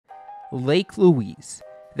Lake Louise.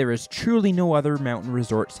 There is truly no other mountain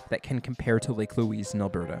resort that can compare to Lake Louise in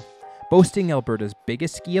Alberta. Boasting Alberta's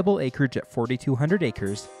biggest skiable acreage at 4,200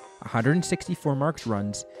 acres, 164 marked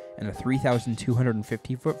runs, and a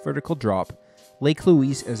 3,250-foot vertical drop, Lake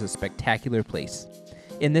Louise is a spectacular place.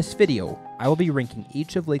 In this video, I will be ranking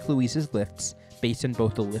each of Lake Louise's lifts based on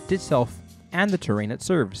both the lift itself and the terrain it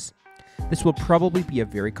serves. This will probably be a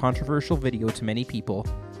very controversial video to many people,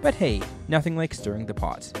 but hey, nothing like stirring the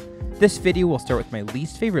pot. This video will start with my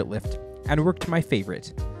least favorite lift and work to my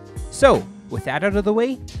favorite. So, with that out of the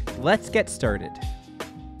way, let's get started.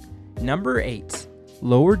 Number 8.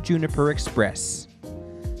 Lower Juniper Express.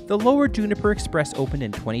 The Lower Juniper Express opened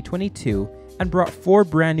in 2022 and brought 4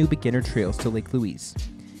 brand new beginner trails to Lake Louise.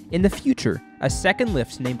 In the future, a second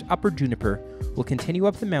lift named Upper Juniper will continue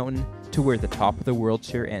up the mountain to where the Top of the World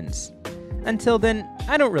chair ends. Until then,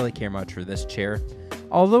 I don't really care much for this chair.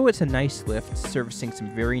 Although it's a nice lift, servicing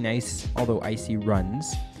some very nice, although icy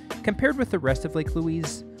runs, compared with the rest of Lake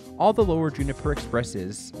Louise, all the Lower Juniper Express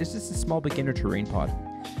is just a small beginner terrain pod.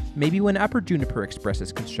 Maybe when Upper Juniper Express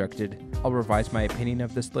is constructed, I'll revise my opinion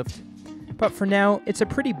of this lift. But for now, it's a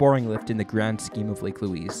pretty boring lift in the grand scheme of Lake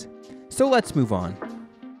Louise. So let's move on.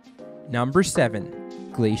 Number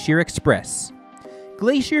 7. Glacier Express.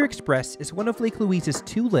 Glacier Express is one of Lake Louise's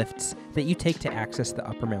 2 lifts that you take to access the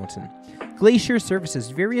upper mountain. Glacier services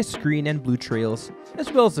various green and blue trails,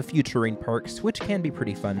 as well as a few terrain parks, which can be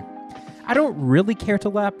pretty fun. I don't really care to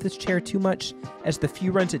lap this chair too much, as the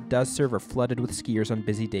few runs it does serve are flooded with skiers on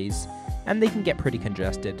busy days, and they can get pretty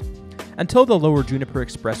congested. Until the Lower Juniper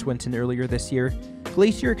Express went in earlier this year,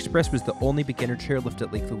 Glacier Express was the only beginner chairlift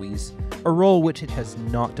at Lake Louise, a role which it has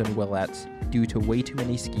not done well at, due to way too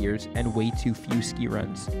many skiers and way too few ski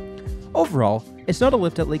runs. Overall, it's not a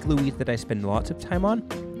lift at Lake Louise that I spend lots of time on,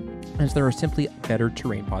 as there are simply better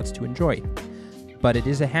terrain pods to enjoy. But it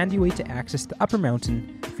is a handy way to access the upper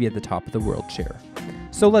mountain via the Top of the World chair.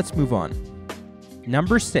 So let's move on.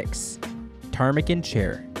 Number 6. Ptarmigan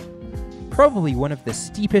Chair. Probably one of the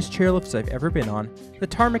steepest chairlifts I've ever been on, the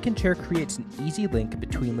Ptarmigan Chair creates an easy link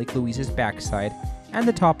between Lake Louise's backside and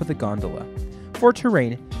the top of the gondola. For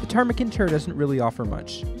terrain, the Ptarmigan Chair doesn't really offer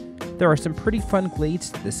much. There are some pretty fun glades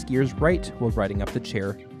to the skier's right while riding up the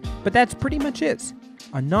chair, but that's pretty much it.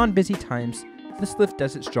 On non-busy times, this lift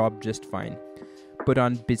does its job just fine. But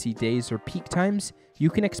on busy days or peak times, you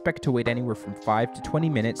can expect to wait anywhere from 5 to 20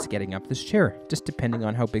 minutes getting up this chair, just depending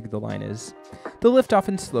on how big the line is. The lift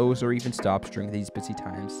often slows or even stops during these busy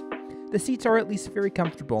times. The seats are at least very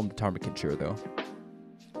comfortable in the Ptarmigan Chair though.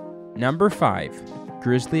 Number 5.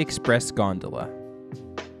 Grizzly Express Gondola.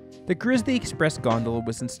 The Grizzly Express Gondola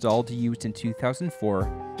was installed and used in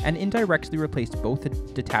 2004 and indirectly replaced both a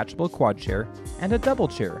detachable quad chair and a double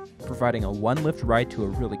chair, providing a one-lift ride to a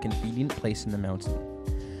really convenient place in the mountain.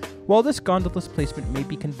 While this gondola's placement may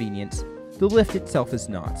be convenient, the lift itself is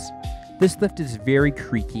not. This lift is very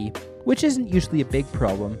creaky, which isn't usually a big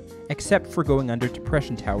problem, except for going under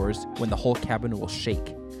depression towers when the whole cabin will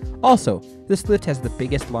shake. Also, this lift has the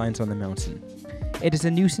biggest lines on the mountain. It is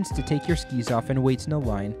a nuisance to take your skis off and wait in a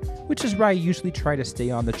line, which is why I usually try to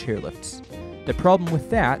stay on the chairlifts. The problem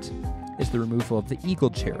with that is the removal of the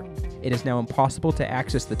Eagle chair. It is now impossible to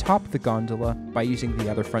access the top of the gondola by using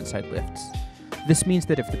the other frontside lifts. This means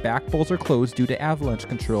that if the back bowls are closed due to avalanche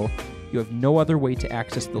control, you have no other way to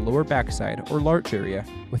access the lower backside or larch area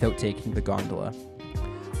without taking the gondola.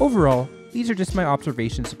 Overall, these are just my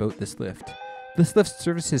observations about this lift. This lift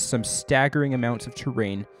services some staggering amounts of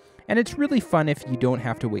terrain, and it's really fun if you don't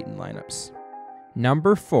have to wait in lineups.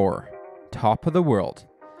 Number 4. Top of the World.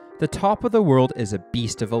 The Top of the World is a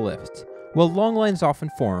beast of a lift. While long lines often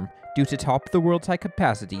form, due to Top of the World's high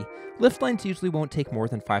capacity, lift lines usually won't take more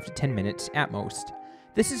than 5 to 10 minutes at most.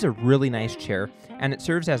 This is a really nice chair, and it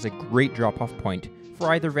serves as a great drop-off point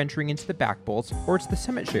for either venturing into the back bowls or to the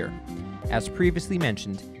summit chair. As previously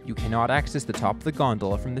mentioned, you cannot access the top of the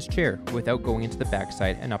gondola from this chair without going into the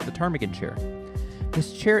backside and up the Ptarmigan Chair.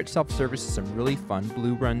 This chair itself services some really fun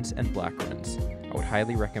blue runs and black runs. I would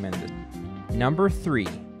highly recommend it. Number 3.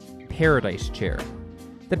 Paradise Chair.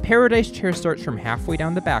 The Paradise Chair starts from halfway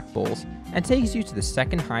down the back bowls and takes you to the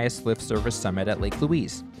second highest lift service summit at Lake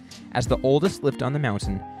Louise. As the oldest lift on the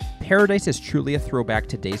mountain, Paradise is truly a throwback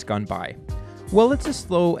to days gone by. While it's a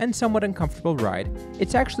slow and somewhat uncomfortable ride,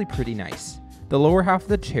 it's actually pretty nice. The lower half of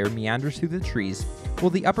the chair meanders through the trees, while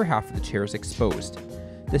the upper half of the chair is exposed.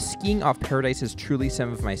 The skiing off Paradise is truly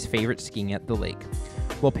some of my favorite skiing at the lake.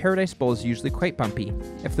 While Paradise Bowl is usually quite bumpy,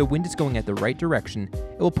 if the wind is going at the right direction,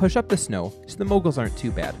 it will push up the snow, so the moguls aren't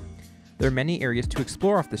too bad. There are many areas to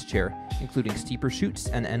explore off this chair, including steeper chutes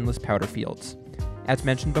and endless powder fields. As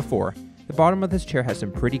mentioned before, The bottom of this chair has some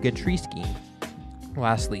pretty good tree skiing.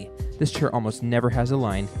 Lastly, this chair almost never has a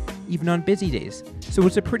line, even on busy days, so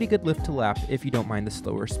it's a pretty good lift to lap if you don't mind the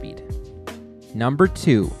slower speed. Number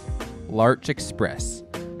 2. Larch Express.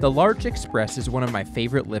 The Larch Express is one of my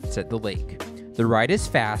favorite lifts at the lake. The ride is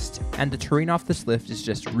fast, and the terrain off this lift is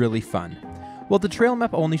just really fun. While the trail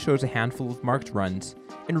map only shows a handful of marked runs,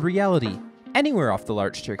 in reality, anywhere off the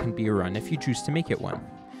Larch chair can be a run if you choose to make it one.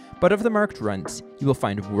 But of the marked runs, you will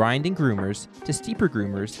find winding groomers to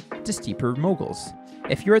steeper moguls.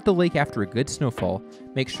 If you're at the lake after a good snowfall,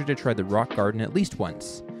 make sure to try the rock garden at least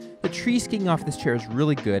once. The tree skiing off this chair is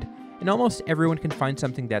really good, and almost everyone can find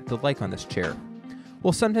something that they'll like on this chair.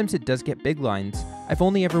 While sometimes it does get big lines, I've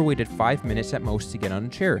only ever waited 5 minutes at most to get on a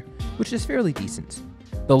chair, which is fairly decent.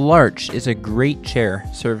 The Larch is a great chair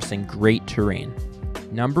servicing great terrain.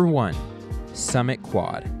 Number 1. Summit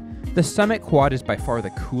Quad. The Summit Quad is by far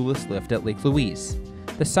the coolest lift at Lake Louise.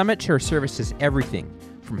 The Summit chair services everything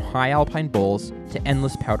from high alpine bowls to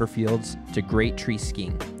endless powder fields to great tree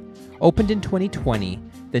skiing. Opened in 2020,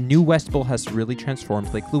 the new West Bowl has really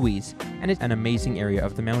transformed Lake Louise and is an amazing area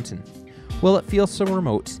of the mountain. While it feels so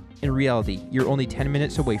remote, in reality, you're only 10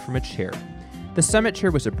 minutes away from a chair. The Summit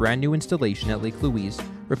chair was a brand new installation at Lake Louise,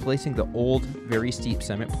 replacing the old, very steep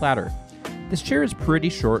Summit platter. This chair is pretty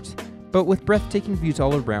short, but with breathtaking views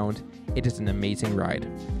all around, it is an amazing ride.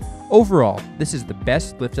 Overall, this is the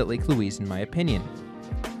best lift at Lake Louise in my opinion.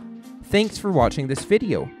 Thanks for watching this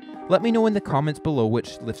video. Let me know in the comments below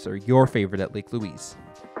which lifts are your favorite at Lake Louise.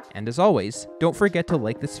 And as always, don't forget to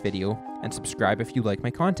like this video and subscribe if you like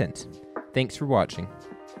my content. Thanks for watching.